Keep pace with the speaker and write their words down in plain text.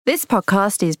This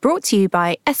podcast is brought to you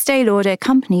by Estee Lauder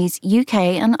Company's UK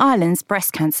and Ireland's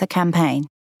breast cancer campaign.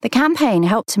 The campaign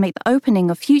helped to make the opening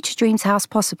of Future Dreams House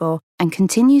possible and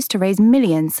continues to raise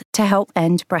millions to help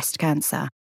end breast cancer.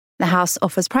 The house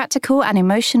offers practical and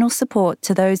emotional support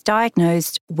to those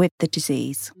diagnosed with the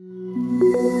disease.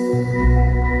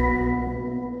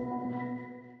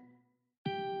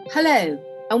 Hello,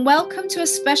 and welcome to a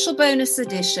special bonus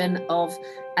edition of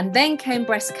And Then Came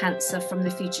Breast Cancer from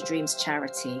the Future Dreams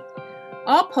charity.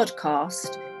 Our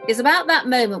podcast is about that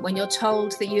moment when you're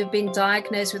told that you have been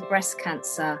diagnosed with breast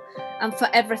cancer and for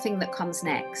everything that comes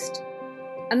next.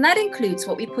 And that includes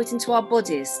what we put into our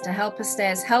bodies to help us stay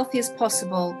as healthy as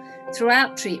possible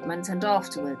throughout treatment and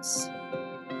afterwards.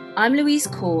 I'm Louise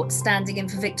Court, standing in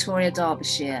for Victoria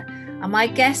Derbyshire, and my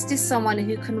guest is someone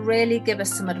who can really give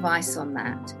us some advice on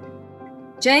that.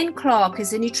 Jane Clark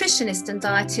is a nutritionist and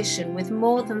dietitian with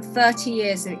more than 30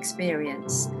 years of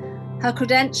experience. Her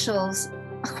credentials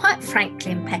are quite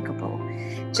frankly impeccable.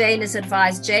 Jane has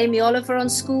advised Jamie Oliver on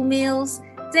school meals,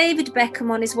 David Beckham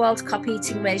on his World Cup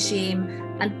eating regime,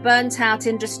 and burnt out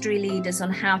industry leaders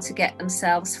on how to get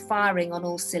themselves firing on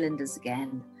all cylinders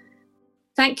again.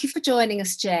 Thank you for joining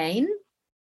us, Jane.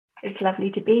 It's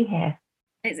lovely to be here.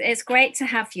 It's great to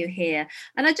have you here.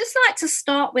 And I'd just like to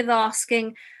start with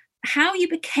asking how you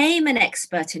became an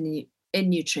expert in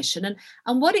nutrition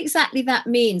and what exactly that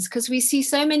means, because we see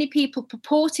so many people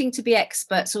purporting to be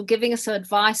experts or giving us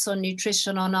advice on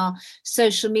nutrition on our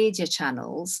social media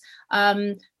channels.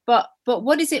 But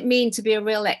what does it mean to be a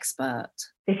real expert?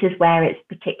 This is where it's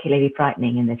particularly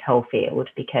frightening in this whole field,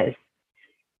 because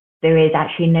there is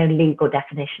actually no legal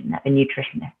definition of a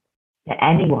nutritionist. That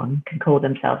anyone can call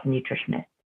themselves a nutritionist.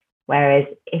 Whereas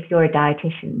if you're a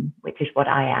dietitian, which is what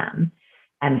I am,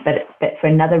 but for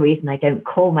another reason, I don't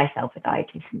call myself a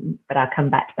dietitian, but I'll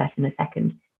come back to that in a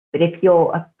second. But if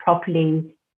you're a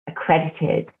properly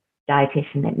accredited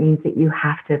dietitian, it means that you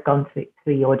have to have gone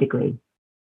through your degree.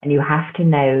 And you have to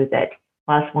know that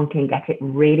whilst one can get it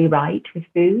really right with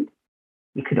food,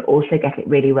 you can also get it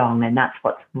really wrong. And that's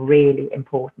what's really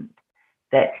important,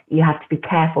 that you have to be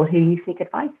careful who you seek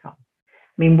advice from.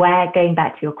 I mean, going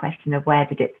back to your question of where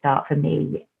did it start for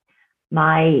me,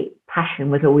 my passion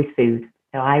was always food.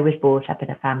 So I was brought up in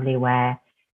a family where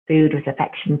food was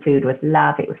affection, food was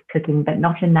love, it was cooking, but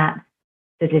not in that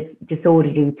sort of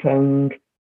disordered eating,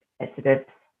 a sort of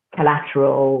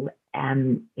collateral,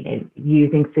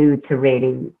 using food to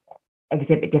really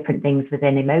exhibit different things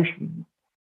within emotions.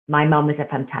 My mum was a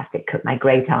fantastic cook. My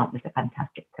great aunt was a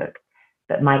fantastic cook.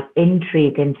 But my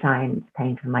intrigue in science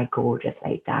came from my gorgeous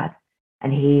late dad,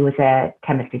 and he was a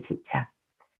chemistry teacher.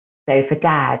 So for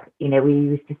Dad, we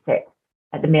used to sit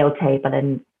at the meal table,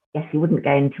 and yes, he wouldn't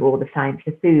go into all the science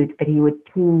of food, but he would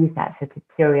tease that sort of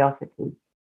curiosity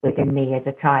within me as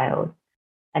a child.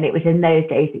 And it was in those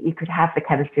days that you could have the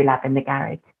chemistry lab in the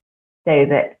garage, so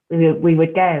that we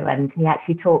would go, and he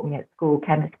actually taught me at school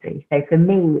chemistry. So for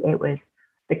me, it was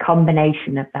the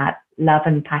combination of that love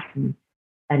and passion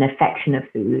and affection of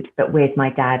food, but with my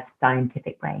dad's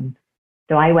scientific brain.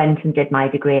 So I went and did my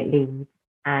degree at Leeds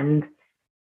and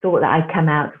thought that I'd come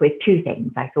out with two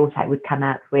things. I thought I would come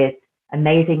out with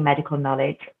amazing medical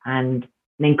knowledge and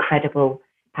an incredible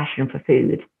passion for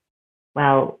food.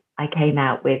 Well, I came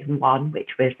out with one,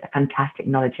 which was a fantastic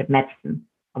knowledge of medicine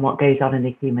and what goes on in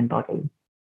the human body.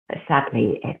 But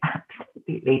sadly, it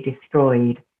absolutely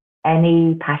destroyed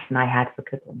any passion I had for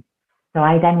cooking. So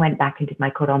I then went back and did my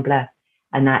Cordon Bleu,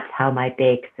 and that's how my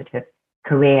big sort of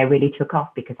career really took off,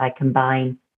 because I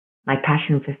combine my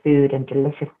passion for food and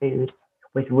delicious food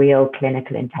with real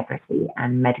clinical integrity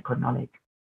and medical knowledge.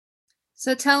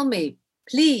 So tell me,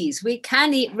 please, we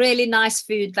can eat really nice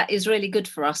food that is really good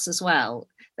for us as well.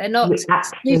 They're not. You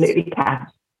absolutely can.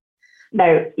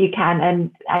 No, you can.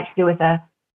 And actually,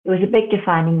 it was a big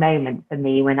defining moment for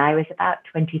me when I was about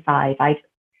 25. I'd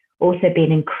also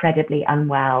been incredibly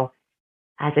unwell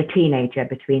as a teenager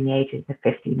between the ages of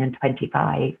 15 and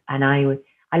 25. And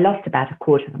I lost about a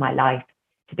quarter of my life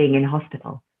to being in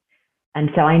hospital. And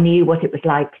so I knew what it was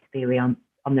like to be on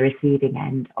the receiving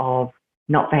end of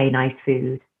not very nice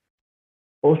food.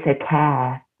 Also,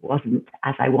 care wasn't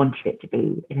as I wanted it to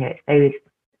be. It's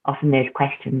often those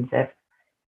questions of,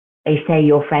 they say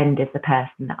your friend is the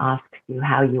person that asks you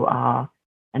how you are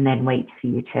and then waits for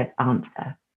you to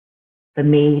answer. For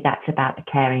me, that's about a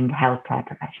caring healthcare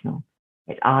professional.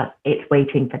 It's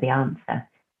waiting for the answer.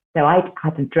 So I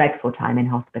had a dreadful time in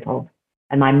hospital,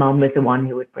 and my mum was the one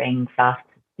who would bring fast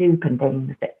soup and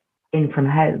things in from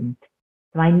home.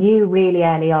 So I knew really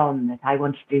early on that I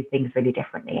wanted to do things really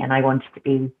differently, and I wanted to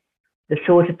be the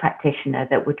sort of practitioner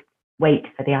that would wait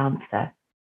for the answer.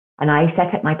 And I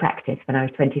set up my practice when I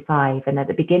was 25. And at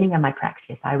the beginning of my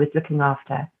practice, I was looking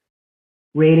after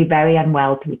really very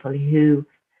unwell people who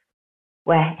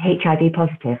were HIV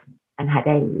positive and had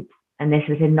AIDS. And this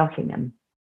was in Nottingham,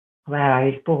 where I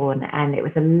was born. And it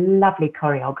was a lovely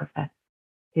choreographer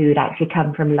who'd actually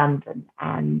come from London,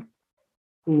 and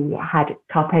he had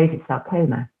Kaposi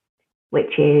sarcoma,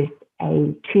 which is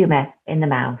a tumor in the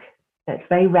mouth that's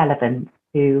very relevant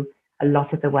to a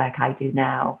lot of the work I do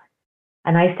now.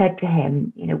 And I said to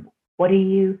him, what are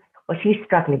you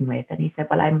struggling with? And he said,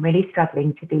 well, I'm really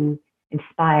struggling to be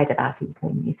inspired about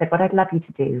eating. He said, what I'd love you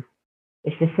to do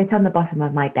is to sit on the bottom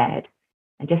of my bed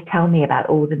and just tell me about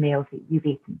all the meals that you've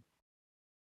eaten.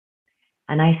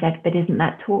 And I said, but isn't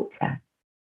that torture?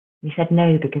 He said,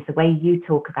 no, because the way you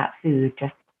talk about food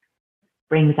just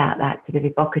brings out that sort of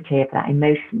evocative, that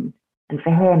emotion. And for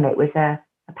him, it was a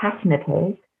passion of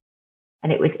his,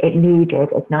 and it needed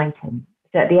igniting.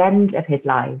 So at the end of his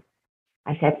life,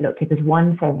 I said, look, if there's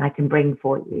one thing I can bring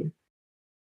for you,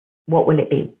 what will it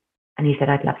be? And he said,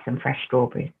 I'd love some fresh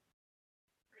strawberries.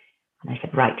 And I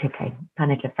said, right, okay,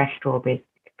 tonnage of fresh strawberries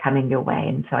coming your way.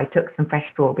 And so I took some fresh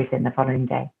strawberries in the following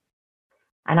day.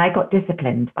 And I got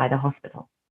disciplined by the hospital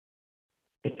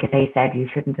because they said you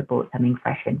shouldn't have brought something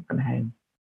fresh in from home.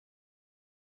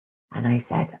 And I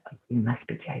said, oh, you must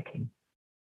be joking.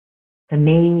 For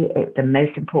me, the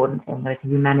most important thing was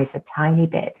you manage a tiny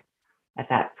bit of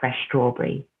that fresh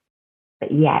strawberry.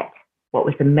 But yet, what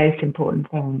was the most important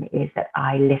thing is that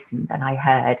I listened and I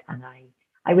heard, and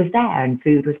I was there, and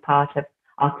food was part of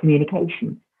our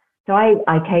communication. So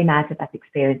I came out of that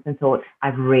experience and thought,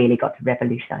 I've really got to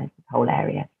revolutionize this whole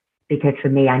area. Because for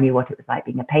me, I knew what it was like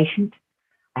being a patient.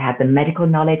 I had the medical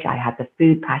knowledge, I had the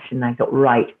food passion. I thought,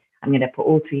 right, I'm going to put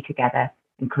all three together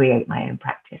and create my own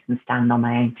practice and stand on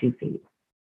my own 2 feet.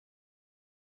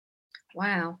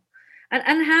 Wow.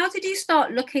 And how did you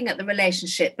start looking at the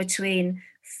relationship between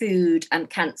food and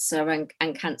cancer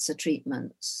and cancer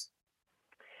treatments?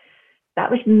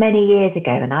 That was many years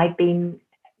ago, and I've been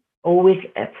always,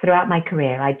 throughout my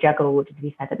career, I juggled, as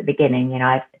we said at the beginning,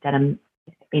 I've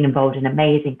been involved in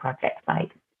amazing projects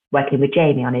like working with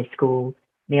Jamie on his school,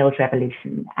 Meals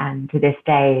Revolution, and to this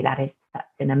day, that's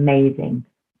an amazing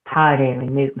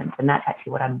pioneering movement, and that's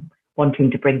actually what I'm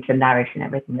wanting to bring to Nourish and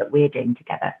everything that we're doing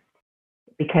together.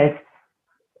 Because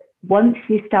once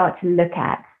you start to look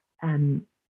at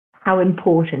how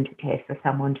important it is for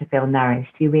someone to feel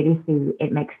nourished, you really see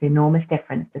it makes an enormous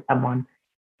difference to someone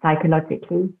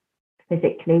psychologically,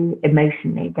 physically,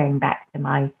 emotionally, going back to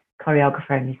my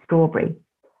choreographer and his strawberry.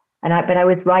 But I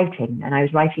was writing, and I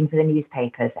was writing for the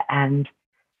newspapers, and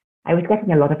I was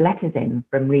getting a lot of letters in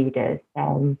from readers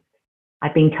saying,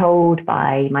 I've been told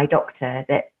by my doctor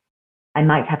that I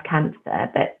might have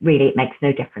cancer, but really it makes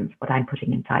no difference what I'm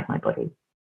putting inside my body.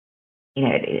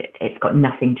 It's got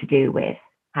nothing to do with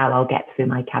how I'll get through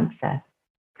my cancer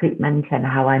treatment and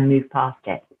how I move past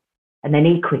it. And then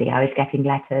equally, I was getting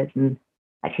letters and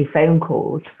actually phone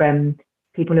calls from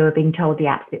people who are being told the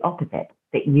absolute opposite,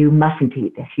 that you mustn't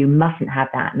eat this, you mustn't have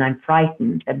that, and I'm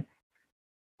frightened. And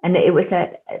it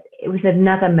was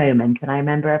another moment. And I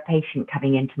remember a patient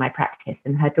coming into my practice,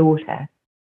 and her daughter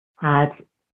had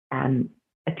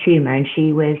a tumor, and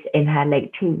she was in her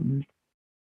late teens.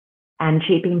 And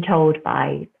she'd been told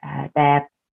by their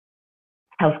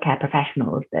healthcare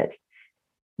professionals that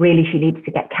really she needed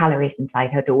to get calories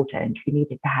inside her daughter, and she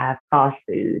needed to have fast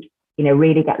food,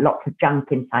 really get lots of junk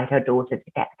inside her daughter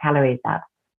to get the calories up.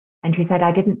 And she said,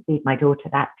 I didn't feed my daughter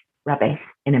that rubbish,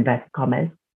 in inverted commas,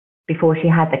 before she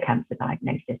had the cancer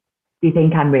diagnosis. Do you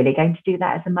think I'm really going to do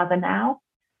that as a mother now?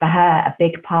 For her, a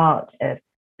big part of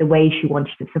the way she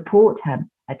wanted to support her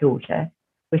daughter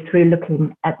was through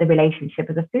looking at the relationship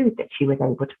of the food that she was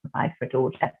able to provide for her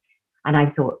daughter. And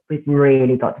I thought, we've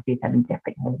really got to do something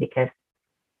different here, because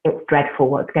it's dreadful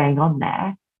what's going on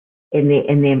there in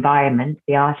the environment,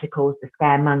 the articles, the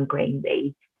scaremongering,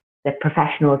 the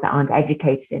professionals that aren't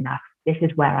educated enough. This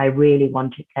is where I really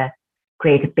wanted to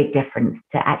create a big difference,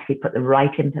 to actually put the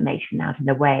right information out in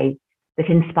a way that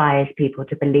inspires people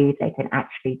to believe they can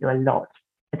actually do a lot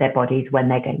for their bodies when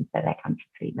they're going for their cancer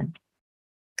treatment.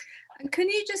 And can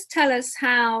you just tell us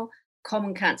how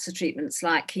common cancer treatments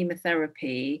like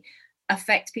chemotherapy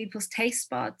affect people's taste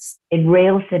buds? In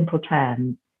real simple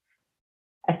terms,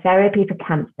 a therapy for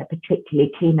cancer,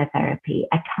 particularly chemotherapy,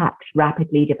 attacks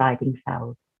rapidly dividing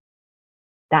cells.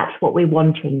 That's what we're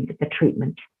wanting the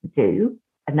treatment to do,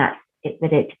 and that's it,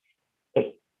 that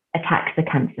it attacks the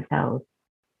cancer cells.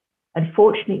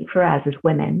 Unfortunately for us as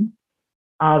women,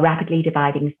 our rapidly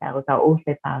dividing cells are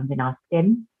also found in our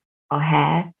skin, our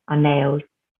hair, our nails,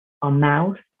 our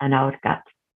mouth, and our gut.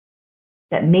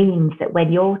 that means that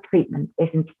when your treatment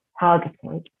isn't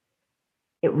targeted,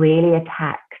 it really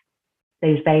attacks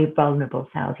those very vulnerable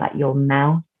cells like your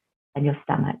mouth and your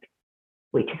stomach,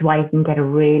 which is why you can get a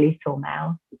really sore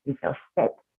mouth, you can feel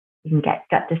sick, you can get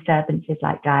gut disturbances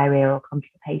like diarrhea or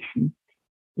constipation.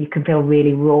 You can feel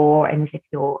really raw and as if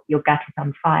your gut is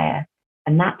on fire.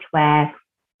 And that's where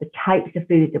the types of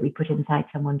food that we put inside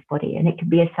someone's body, and it can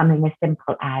be something as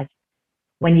simple as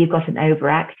when you've got an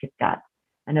overactive gut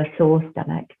and a sore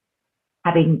stomach,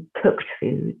 having cooked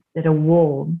foods that are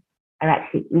warm are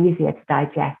actually easier to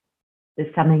digest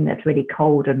than something that's really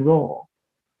cold and raw.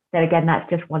 So again, that's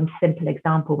just one simple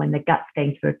example when the gut's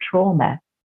going through a trauma,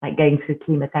 like going through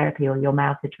chemotherapy or your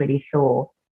mouth is really sore,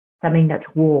 something that's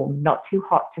warm, not too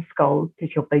hot to scald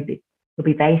because you'll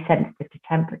be very sensitive to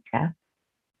temperature,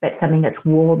 but something that's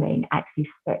warming actually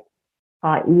sits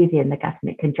far easier in the gut,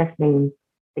 and it can just mean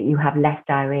that you have less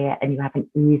diarrhea and you have an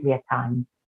easier time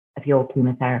of your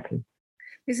chemotherapy.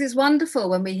 This is wonderful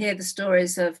when we hear the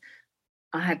stories of,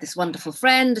 I had this wonderful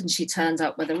friend and she turned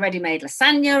up with a ready-made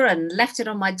lasagna and left it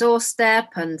on my doorstep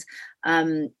and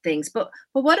things. But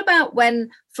what about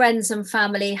when friends and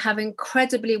family have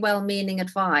incredibly well-meaning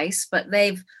advice, but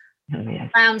they've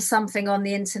found something on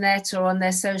the internet or on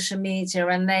their social media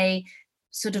and they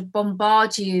sort of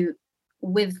bombard you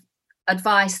with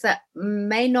advice that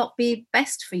may not be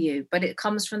best for you, but it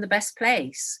comes from the best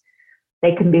place?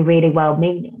 They can be really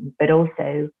well-meaning, but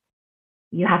also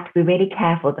you have to be really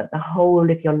careful that the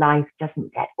whole of your life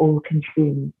doesn't get all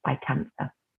consumed by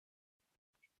cancer.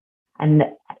 And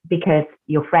because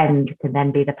your friend can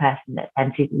then be the person that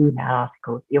sends you the email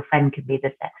articles, your friend can be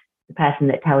the person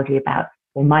that tells you about,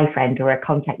 or my friend or a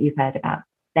contact you've heard about,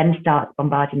 then starts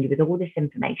bombarding you with all this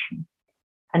information.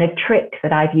 And a trick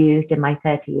that I've used in my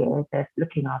 30 years of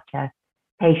looking after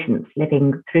patients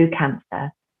living through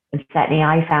cancer, and certainly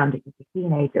I found it as a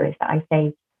teenager, is that I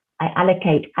say, I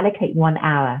allocate 1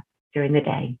 hour during the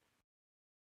day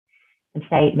and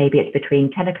say maybe it's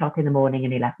between 10 o'clock in the morning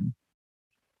and 11.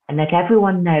 And let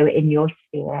everyone know in your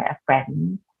sphere of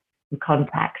friends and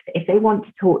contacts, if they want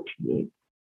to talk to you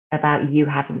about you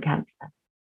having cancer,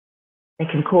 they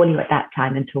can call you at that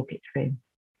time and talk it through.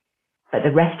 But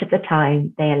the rest of the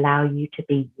time, they allow you to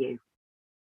be you.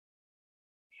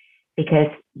 Because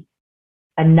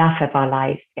enough of our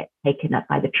lives get taken up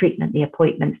by the treatment, the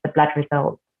appointments, the blood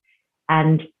results,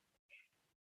 and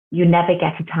you never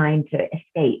get a time to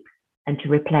escape and to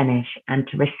replenish and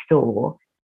to restore.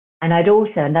 And I'd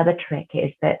also, another trick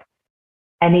is that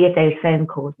any of those phone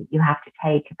calls that you have to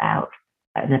take about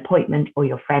an appointment or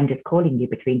your friend is calling you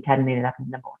between 10 and 11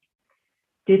 in the morning,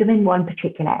 do them in one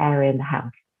particular area in the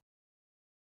house.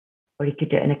 Or you could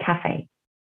do it in a cafe,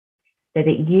 so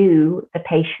that you, the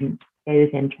patient, goes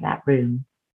into that room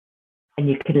and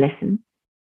you can listen.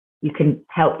 You can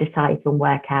help decide and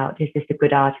work out, is this a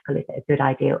good article, is it a good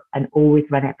idea, and always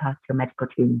run it past your medical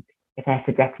team if they're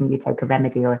suggesting you take a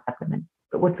remedy or a supplement.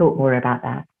 But we'll talk more about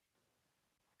that.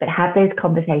 But have those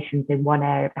conversations in one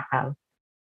area of the house,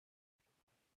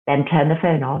 then turn the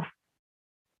phone off,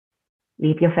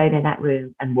 leave your phone in that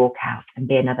room and walk out and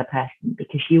be another person,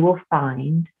 because you will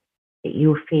find that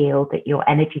you'll feel that your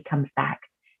energy comes back.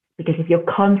 Because if you're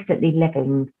constantly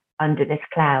living under this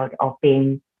cloud of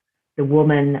being the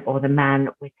woman or the man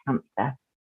with cancer,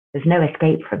 there's no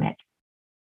escape from it.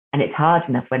 And it's hard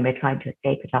enough when we're trying to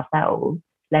escape it ourselves,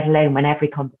 let alone when every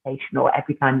conversation or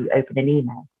every time you open an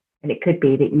email. And it could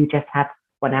be that you just have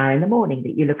 1 hour in the morning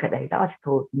that you look at those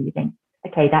articles and you think,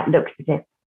 okay, that looks as if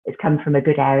it's come from a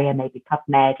good area, maybe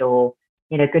PubMed or,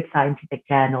 good scientific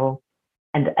journal.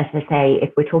 And as I say,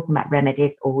 if we're talking about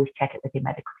remedies, always check it with your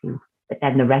medical team. But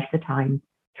then the rest of the time,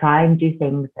 try and do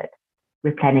things that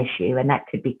replenish you. And that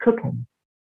could be cooking.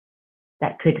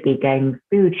 That could be going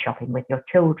food shopping with your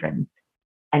children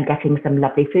and getting some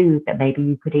lovely food that maybe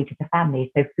you could eat as a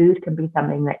family. So food can be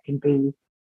something that can be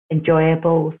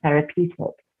enjoyable,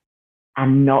 therapeutic,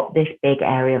 and not this big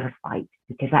area of a fight.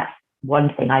 Because that's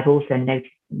one thing I've also noticed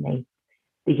in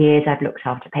the years I've looked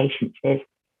after patients is,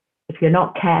 if you're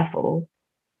not careful,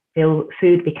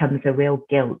 food becomes a real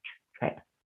guilt trip.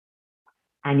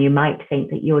 And you might think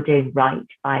that you're doing right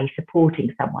by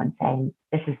supporting someone, saying,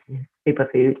 this is a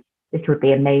superfood, this would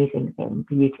be an amazing thing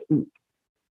for you to eat.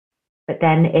 But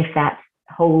then if that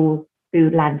whole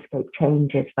food landscape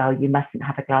changes, well, you mustn't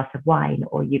have a glass of wine,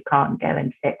 or you can't go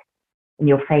and sit in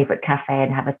your favorite cafe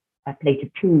and have a plate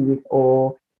of cheese,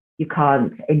 or you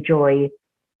can't enjoy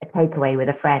a takeaway with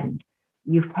a friend.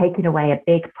 You've taken away a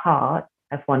big part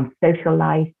of one's social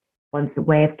life, one's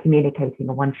way of communicating,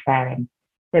 and one's sharing.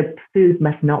 So food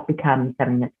must not become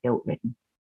something that's guilt-ridden.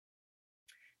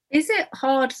 Is it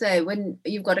hard though when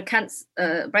you've got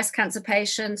a breast cancer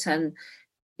patient and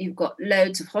you've got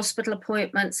loads of hospital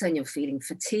appointments and you're feeling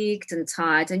fatigued and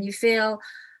tired and you feel,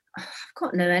 "Oh, I've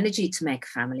got no energy to make a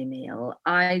family meal.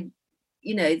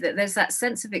 There's that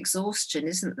sense of exhaustion,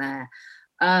 isn't there?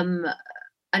 Um,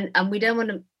 and we don't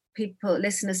want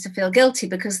listeners to feel guilty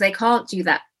because they can't do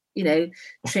that,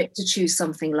 trip to choose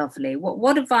something lovely.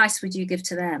 What advice would you give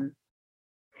to them?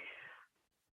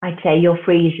 I'd say your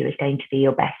freezer is going to be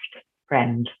your best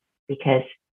friend because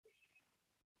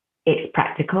it's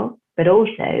practical, but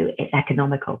also it's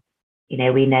economical.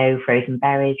 We know frozen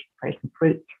berries, frozen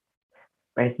fruit,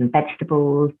 frozen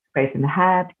vegetables, frozen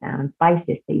herbs and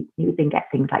spices. So you can even get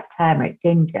things like turmeric,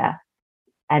 ginger.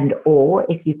 Or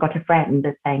if you've got a friend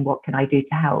that's saying, what can I do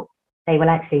to help? Say, well,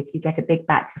 actually, if you get a big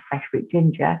batch of fresh fruit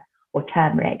ginger or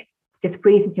turmeric, just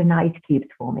freeze it in ice cubes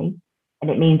for me. And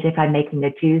it means if I'm making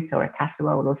a juice or a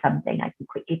casserole or something, I can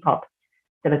quickly pop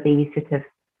some of these sort of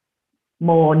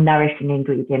more nourishing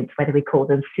ingredients, whether we call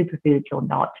them superfoods or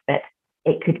not, but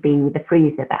it could be the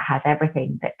freezer that has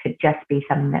everything that could just be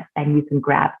something that then you can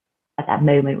grab at that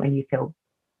moment when you feel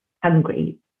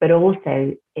hungry. But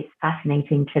also it's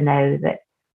fascinating to know that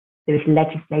there's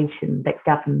legislation that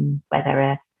governs whether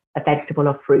a vegetable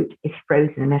or fruit is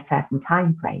frozen in a certain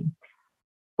time frame,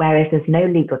 whereas there's no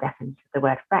legal definition of the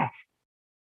word fresh.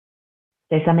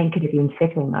 So something could have been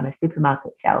sitting on a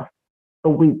supermarket shelf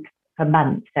for weeks, for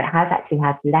months, so it actually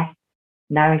has less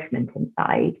nourishment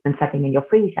inside than something in your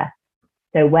freezer.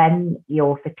 So when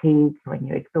you're fatigued, when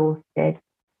you're exhausted,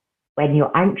 when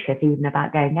you're anxious even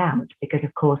about going out, because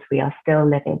of course we are still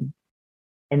living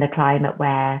in the climate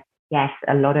where, yes,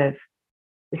 a lot of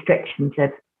restrictions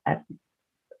have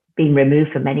been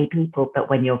removed for many people, but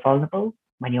when you're vulnerable,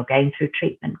 when you're going through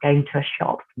treatment, going to a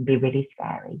shop can be really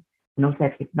scary. And also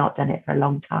if you've not done it for a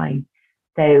long time.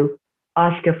 So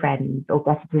ask your friends or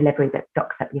get a delivery that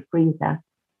stocks up your freezer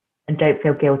and don't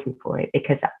feel guilty for it,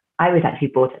 because I was actually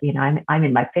bought, I'm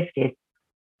in my 50s.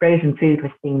 Frozen food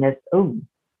was seen as, oh,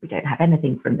 we don't have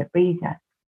anything from the freezer.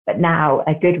 But now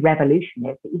a good revolution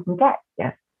is that you can get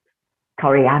your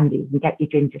coriander, you can get your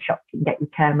ginger shots, you can get your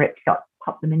turmeric shots,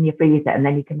 pop them in your freezer, and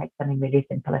then you can make something really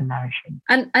simple and nourishing.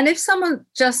 And if someone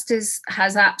just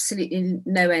has absolutely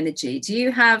no energy, do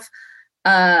you have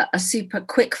a super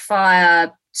quick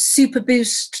fire, super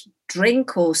boost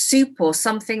drink or soup or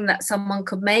something that someone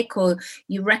could make, or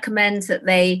you recommend that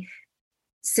they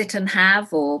sit and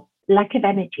have? Or lack of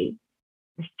energy,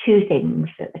 there's two things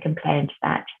that can play into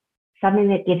that. Something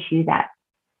that gives you that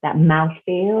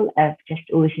mouthfeel of just,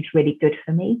 oh, this is really good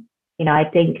for me. I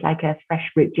think like a fresh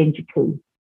root ginger tea.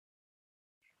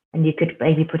 And you could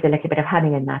maybe put a little bit of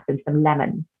honey in that and some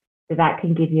lemon. So that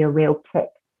can give you a real kick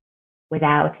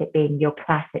without it being your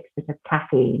classic sort of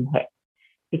caffeine hit.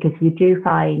 Because you do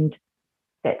find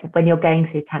that when you're going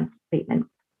through cancer treatment,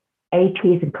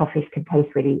 teas and coffees can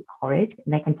taste really horrid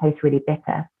and they can taste really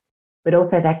bitter, but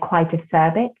also they're quite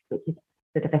acerbic, which is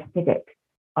sort of acidic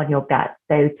on your gut.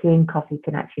 So tea and coffee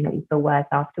can actually make you feel worse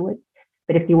afterwards.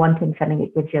 But if you're wanting something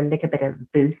that gives you a little bit of a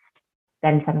boost,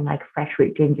 then something like fresh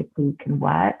root ginger tea can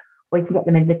work. Or you can get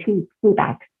them in the tea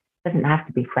bag. It doesn't have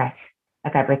to be fresh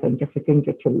like everything, just a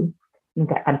ginger tea. You can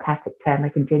get fantastic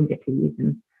turmeric and ginger teas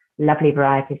and lovely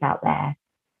varieties out there.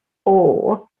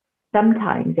 Or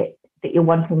sometimes it's that you're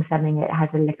wanting something that has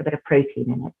a little bit of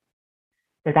protein in it.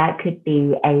 So that could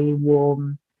be a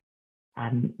warm,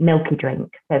 milky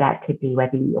drink. So that could be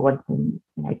whether you're wanting,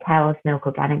 cow's milk,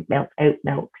 organic milk, oat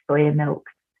milk, soya milk,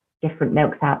 different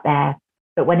milks out there.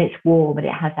 But when it's warm and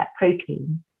it has that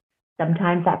protein,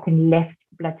 sometimes that can lift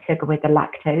blood sugar with the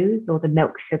lactose or the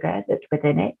milk sugar that's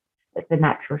within it, that's the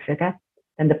natural sugar.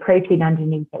 And the protein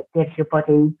underneath it gives your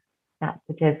body that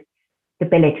sort of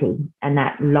stability and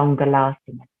that longer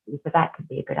lasting. So that could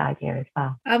be a good idea as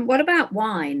well. What about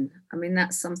wine? I mean,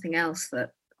 that's something else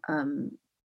that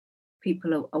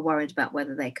people are worried about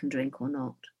whether they can drink or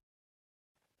not.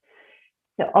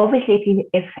 So obviously,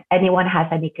 if anyone has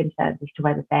any concerns as to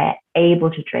whether they're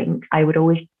able to drink, I would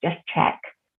always just check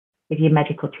with your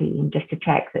medical team just to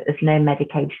check that there's no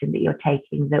medication that you're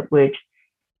taking that would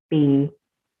be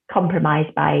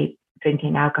compromised by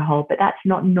drinking alcohol. But that's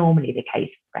not normally the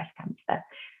case for breast cancer.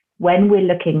 When we're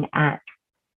looking at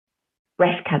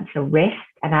breast cancer risk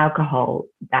and alcohol,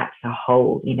 that's a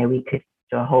whole, we could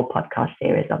do a whole podcast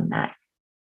series on that.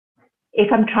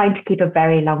 If I'm trying to keep a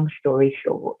very long story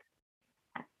short,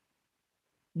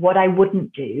 what I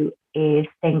wouldn't do is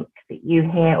think that you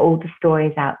hear all the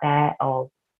stories out there of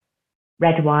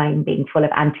red wine being full of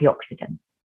antioxidants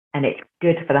and it's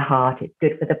good for the heart, it's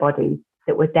good for the body,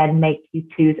 that would then make you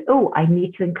choose, oh, I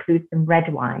need to include some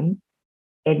red wine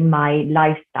in my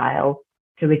lifestyle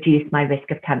to reduce my risk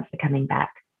of cancer coming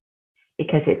back.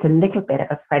 Because it's a little bit of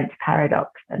a French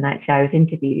paradox. And actually, I was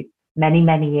interviewed many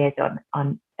years ago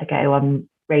on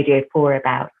Radio 4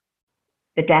 about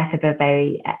the death of a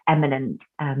very eminent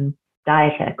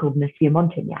dieter called Monsieur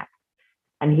Montignac.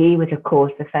 And he was, of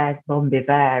course, the first bon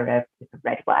viveur of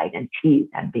red wine and cheese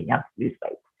and being able to lose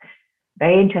weight.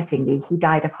 Very interestingly, he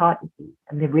died of heart disease.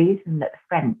 And the reason that the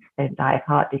French don't die of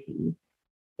heart disease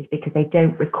is because they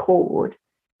don't record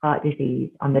heart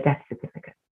disease on the death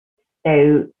certificate.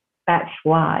 So that's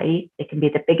why they can be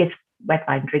the biggest red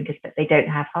wine drinkers, but they don't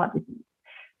have heart disease.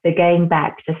 So going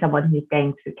back to someone who's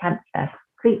going through cancer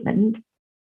treatment,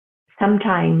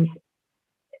 sometimes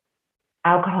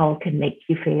alcohol can make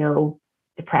you feel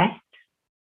depressed.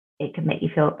 It can make you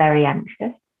feel very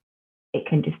anxious. It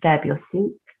can disturb your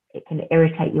sleep. It can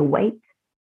irritate your weight.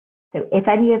 So if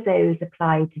any of those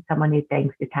apply to someone who's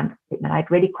going through cancer treatment, I'd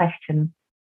really question,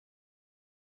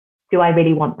 do I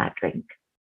really want that drink?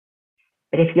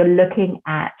 But if you're looking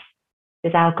at,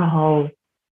 does alcohol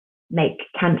make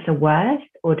cancer worse,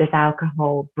 or does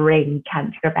alcohol bring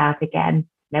cancer about again?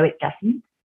 No, it doesn't.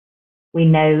 We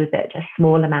know that a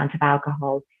small amount of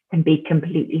alcohol can be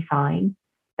completely fine.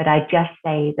 But I just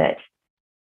say that,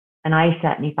 and I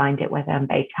certainly find it whether I'm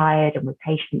very tired and with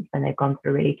patients when they've gone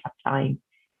through a really tough time,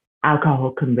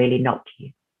 alcohol can really knock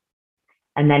you.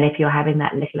 And then if you're having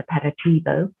that little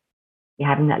aperitivo, you're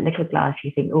having that little glass,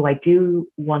 you think, oh, I do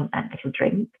want that little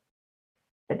drink.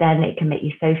 But then it can make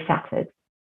you so shattered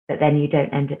that then you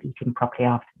don't end up eating properly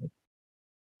afterwards.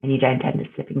 And you don't end up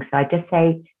slipping. So I just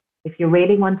say, if you're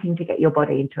really wanting to get your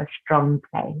body into a strong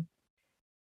place,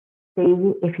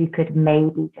 see if you could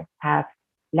maybe just have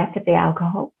less of the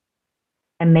alcohol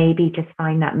and maybe just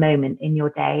find that moment in your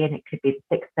day. And it could be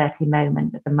the 6:30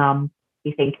 moment as a mum,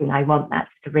 you're thinking, I want that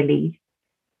to release.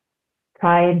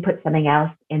 Try and put something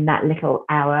else in that little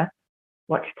hour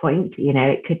watch point. You know,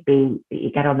 it could be that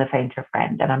you get on the phone to a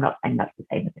friend, and I'm not saying that's the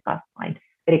same as a glass of wine,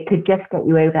 but it could just get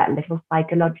you over that little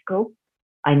psychological,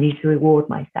 I need to reward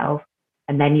myself.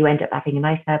 And then you end up having a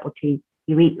nice herbal tea,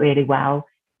 you eat really well,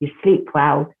 you sleep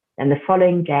well, and the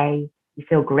following day you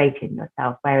feel great in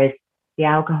yourself. Whereas the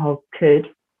alcohol could,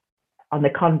 on the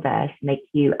converse, make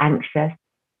you anxious,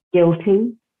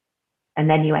 guilty, and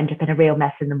then you end up in a real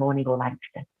mess in the morning, all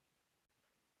anxious.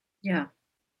 Yeah.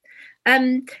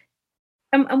 And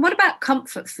what about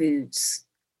comfort foods?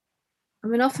 I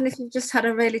mean, often if you've just had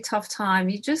a really tough time,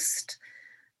 you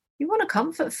want a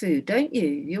comfort food, don't you?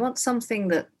 You want something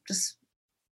that just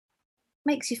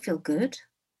makes you feel good.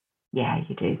 Yeah,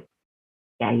 you do.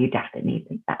 Yeah, you definitely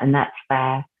think that. And that's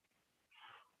where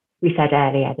we said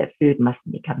earlier that food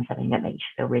mustn't become something that makes you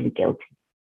feel really guilty.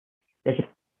 There's a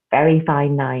very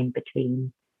fine line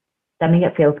between something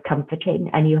that feels comforting,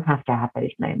 and you have to have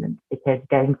those moments, because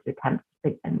going through cancer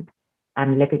treatment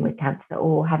and living with cancer,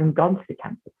 or having gone through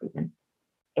cancer treatment,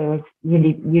 is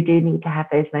you do need to have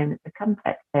those moments of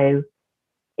comfort. So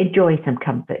enjoy some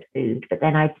comfort food. But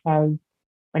then I'd say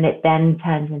when it then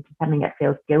turns into something that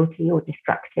feels guilty or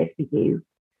destructive for you,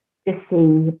 just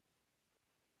see,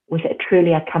 was it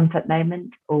truly a comfort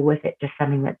moment, or was it just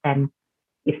something that then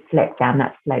you slipped down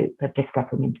that slope of just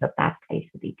getting into a bad place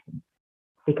of eating?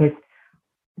 Because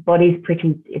the body's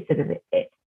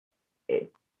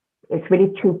it's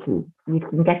really tricky. You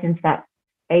can get into that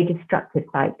very destructive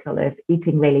cycle of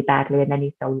eating really badly, and then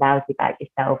you feel lousy about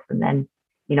yourself, and then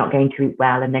you're not going to eat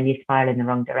well, and then you spiral in the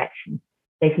wrong direction.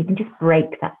 So if you can just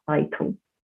break that cycle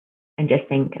and just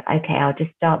think, okay, I'll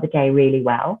just start the day really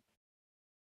well.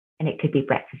 And it could be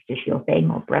breakfast is your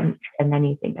thing, or brunch. And then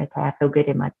you think, okay, I feel good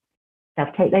in myself.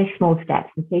 Take those small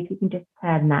steps and see if you can just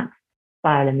turn that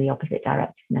spiral in the opposite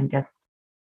direction and just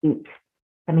eat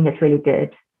something that's really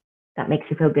good, that makes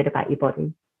you feel good about your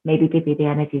body. Maybe give you the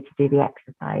energy to do the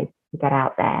exercise, to get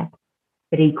out there.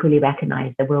 But equally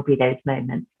recognize there will be those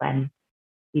moments when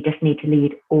you just need to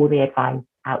lead all the advice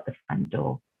out the front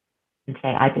door and say,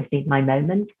 I just need my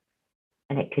moment.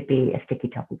 And it could be a sticky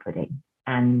toffee pudding.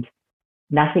 And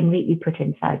nothing that you put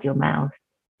inside your mouth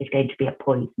is going to be a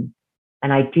poison.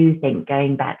 And I do think,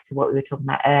 going back to what we were talking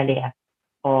about earlier,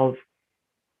 of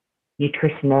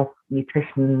nutritionists,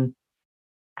 nutrition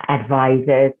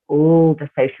advisors, all the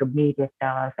social media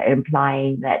stars are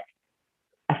implying that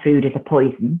a food is a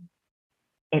poison,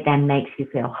 it then makes you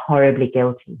feel horribly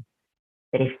guilty.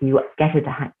 That if you get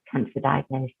a cancer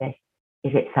diagnosis,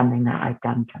 is it something that I've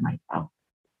done to myself?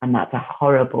 And that's a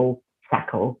horrible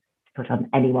shackle to put on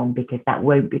anyone, because that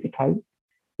won't be the case.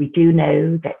 We do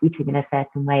know that eating in a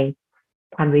certain way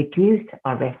can reduce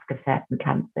our risk of certain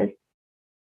cancers,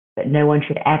 but no one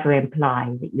should ever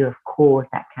imply that you have caused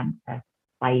that cancer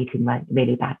by eating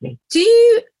really badly. Do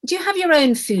you do you have your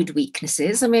own food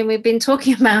weaknesses? I mean, we've been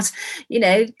talking about,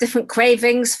 different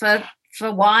cravings for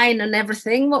wine and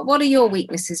everything. What are your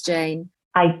weaknesses, Jane?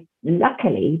 I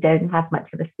luckily don't have much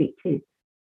of a sweet tooth.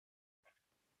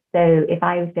 So if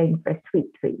I was going for a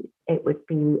sweet treat, it would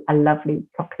be a lovely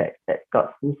chocolate that's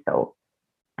got sea salt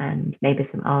and maybe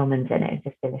some almonds in it,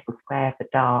 just a little square of the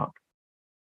dark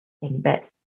thing. But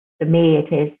for me,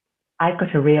 I've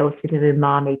got a real sort of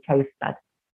umami taste bud.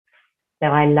 So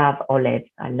I love olives,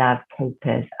 I love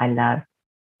capers, I love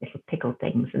little pickled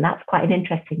things. And that's quite an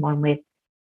interesting one with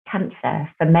cancer.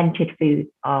 Fermented foods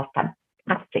are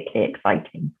fantastically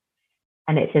exciting.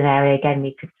 And it's an area, again,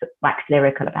 we could wax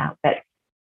lyrical about. But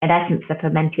in essence, a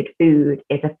fermented food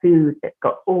is a food that's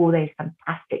got all those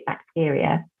fantastic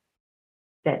bacteria,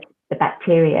 that the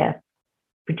bacteria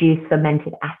produce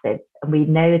fermented acids. And we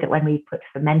know that when we put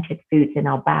fermented foods in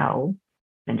our bowel,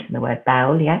 mention the word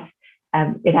bowel, yes,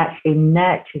 it actually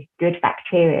nurtures good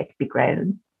bacteria to be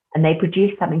grown, and they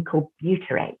produce something called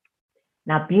butyrate.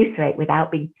 Now, butyrate,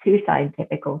 without being too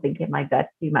scientific or thinking my God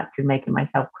too much and making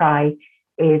myself cry,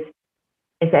 is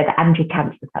an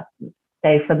anti-cancer substance.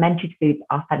 So fermented foods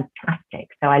are fantastic.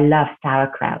 So I love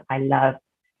sauerkraut, I love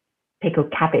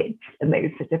pickled cabbage and those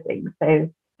sorts of things.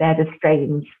 So they're the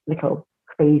strange little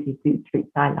crazy food treats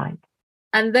I like.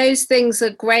 And those things are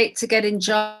great to get in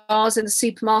jars in the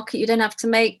supermarket. You don't have to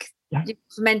make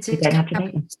fermented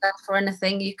cabbage stuff or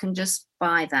anything. You can just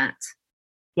buy that.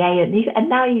 Yeah, and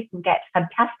now you can get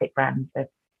fantastic brands of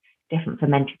different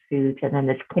fermented foods. And then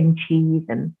there's kimchi,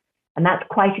 and that's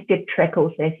quite a good trick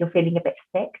also if you're feeling a bit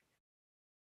sick.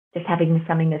 Just having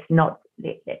something that's not,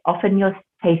 often your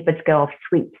taste buds go off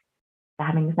sweet. So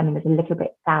having something that's a little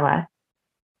bit sour.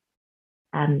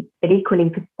 But equally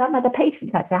for some other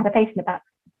patients, actually, I had a patient about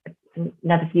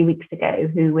another few weeks ago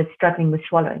who was struggling with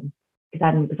swallowing because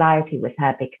anxiety was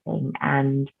her big thing,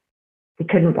 and she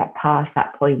couldn't get past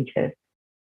that point of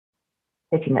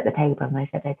sitting at the table. And I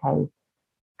said, okay,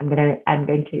 I'm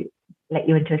going to let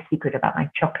you into a secret about my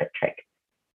chocolate trick.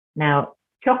 Now,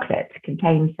 chocolate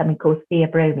contains something called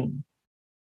theobromine.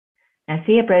 Now,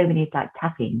 theobromine is like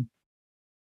caffeine,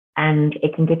 and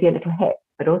it can give you a little hit,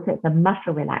 but also it's a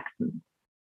muscle relaxant,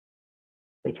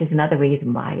 which is another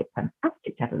reason why it's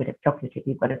fantastic to have a bit of chocolate if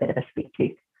you've got a bit of a sweet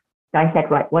tooth. So I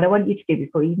said, right, what I want you to do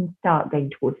before you even start going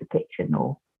towards the kitchen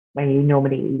or where you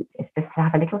normally eat is just to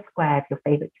have a little square of your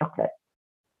favourite chocolate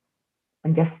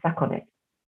and just suck on it.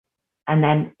 And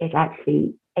then it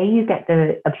actually, you get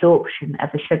the absorption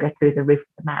of the sugar through the roof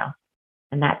of the mouth,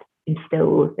 and that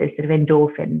instills those sort of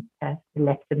endorphins to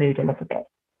lift the mood a little bit.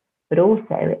 But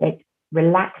also it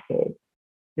relaxes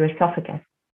your esophagus,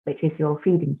 which is your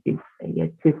feeding tooth, so your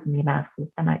tooth from your mouth to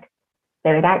your stomach. So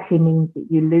it actually means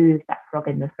that you lose that frog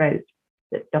in the throat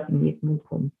that's stopping you from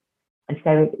eating. And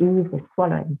so it eases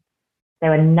swallowing.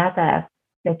 So another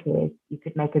trick is you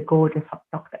could make a gorgeous hot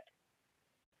chocolate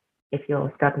if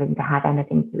you're struggling to have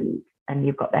anything to eat and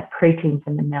you've got that protein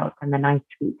from the milk and the nice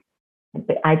sweet.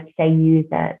 But I'd say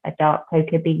use a dark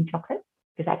cocoa bean chocolate,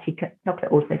 because actually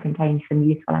chocolate also contains some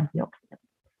useful antioxidants.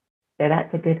 So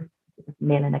that's a good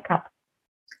meal in a cup.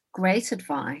 Great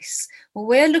advice. Well,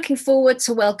 we're looking forward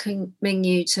to welcoming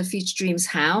you to Future Dreams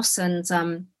House and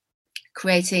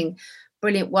creating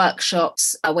brilliant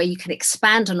workshops where you can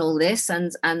expand on all this.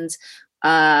 And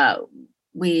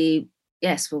we'll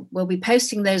be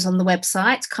posting those on the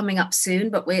website coming up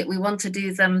soon, but we want to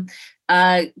do them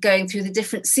going through the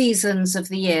different seasons of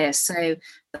the year. So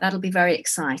that'll be very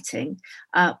exciting.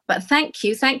 But thank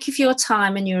you for your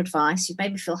time and your advice. You've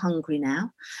made me feel hungry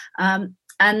now. And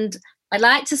I'd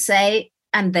like to say,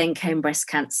 And Then Came Breast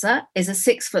Cancer is a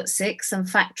 6'6" and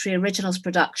Factory Originals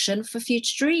production for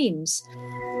Future Dreams.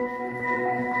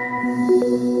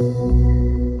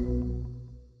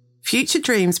 Future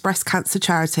Dreams Breast Cancer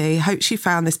Charity hopes you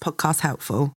found this podcast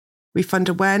helpful. We fund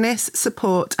awareness,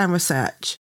 support and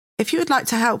research. If you would like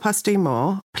to help us do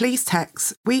more, please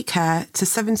text We Care to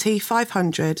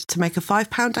 70500 to make a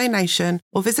 £5 donation,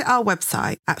 or visit our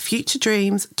website at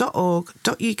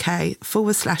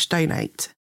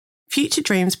futuredreams.org.uk/donate. Future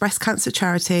Dreams Breast Cancer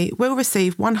Charity will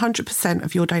receive 100%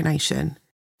 of your donation.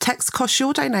 Text costs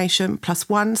your donation plus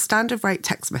one standard rate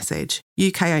text message,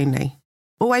 UK only.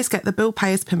 Always get the bill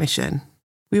payer's permission.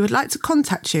 We would like to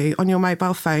contact you on your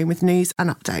mobile phone with news and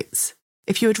updates.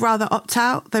 If you would rather opt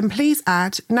out, then please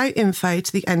add no info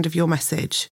to the end of your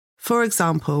message. For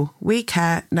example, We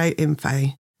Care, no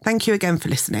info. Thank you again for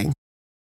listening.